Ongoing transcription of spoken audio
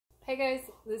Hey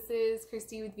guys, this is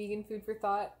Christy with Vegan Food for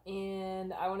Thought,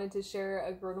 and I wanted to share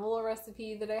a granola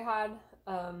recipe that I had.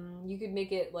 You could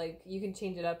make it you can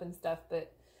change it up and stuff,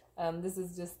 but this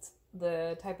is just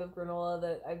the type of granola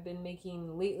that I've been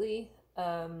making lately.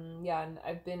 Yeah,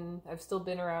 and I've still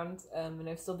been around, and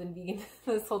I've still been vegan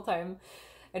this whole time.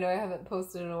 I know I haven't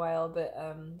posted in a while, but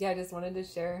yeah, I just wanted to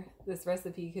share this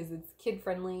recipe because it's kid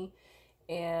friendly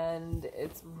and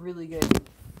it's really good.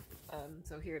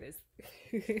 So here it is.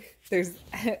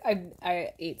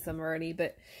 I ate some already,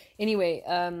 but anyway,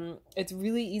 it's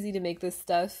really easy to make this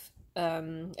stuff.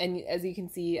 And as you can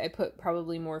see, I put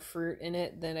probably more fruit in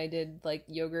it than I did like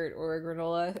yogurt or a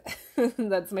granola.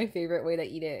 That's my favorite way to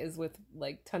eat it, is with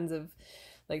like tons of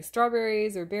like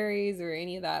strawberries or berries or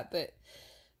any of that. But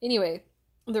anyway,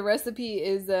 the recipe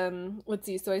is, let's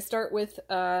see. So I start with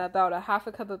about a half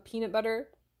a cup of peanut butter.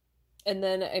 And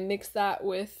then I mix that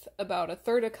with about a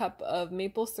third a cup of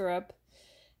maple syrup,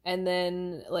 and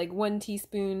then like 1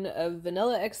 teaspoon of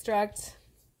vanilla extract,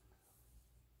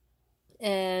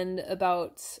 and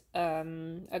about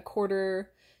a quarter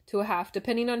to a half,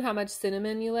 depending on how much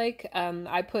cinnamon you like.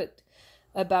 I put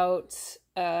about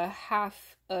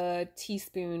half a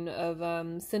teaspoon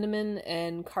of cinnamon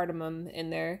and cardamom in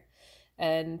there.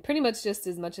 And pretty much just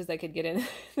as much as I could get in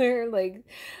there. Like,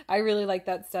 I really like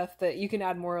that stuff, but you can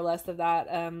add more or less of that.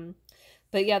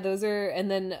 But yeah, those are, and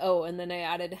then I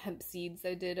added hemp seeds.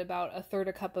 I did about a third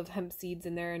a cup of hemp seeds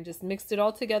in there and just mixed it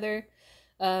all together.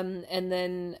 And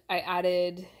then I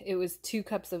added, it was 2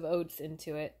 cups of oats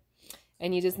into it.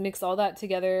 And you just mix all that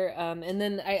together. And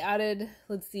then I added,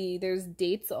 let's see, there's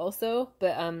dates also.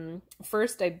 But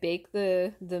first I bake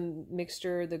the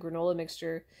mixture, the granola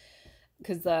mixture,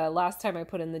 because last time I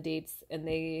put in the dates, and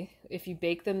if you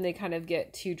bake them, they kind of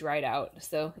get too dried out.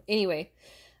 So anyway,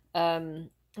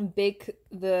 bake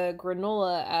the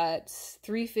granola at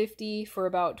 350 for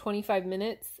about 25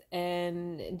 minutes,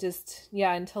 and just,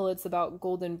 yeah, until it's about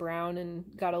golden brown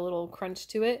and got a little crunch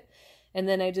to it. And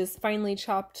then I just finely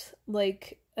chopped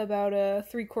like about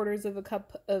 3/4 of a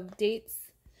cup of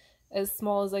dates, as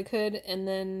small as I could, and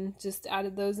then just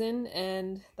added those in,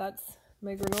 and that's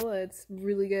my granola. It's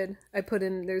really good.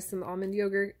 There's some almond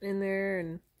yogurt in there,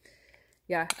 and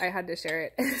yeah, I had to share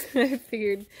it. I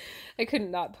figured I couldn't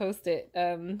not post it.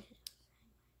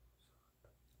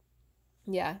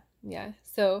 Yeah.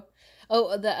 So,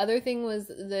 the other thing was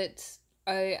that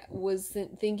I was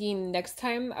thinking next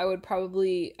time I would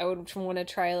want to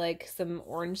try like some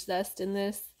orange zest in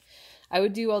this. I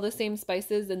would do all the same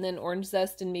spices and then orange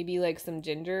zest and maybe like some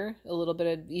ginger, a little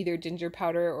bit of either ginger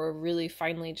powder or really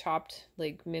finely chopped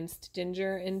like minced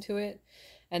ginger into it.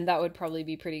 And that would probably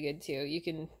be pretty good too. You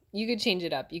could change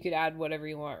it up. You could add whatever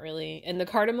you want, really. And the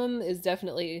cardamom is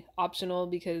definitely optional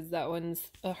because that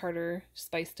one's a harder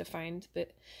spice to find.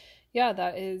 But yeah,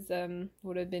 that is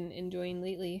what I've been enjoying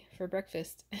lately for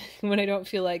breakfast when I don't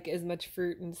feel like as much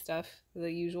fruit and stuff, the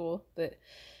usual. But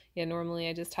yeah, normally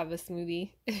I just have a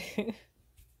smoothie.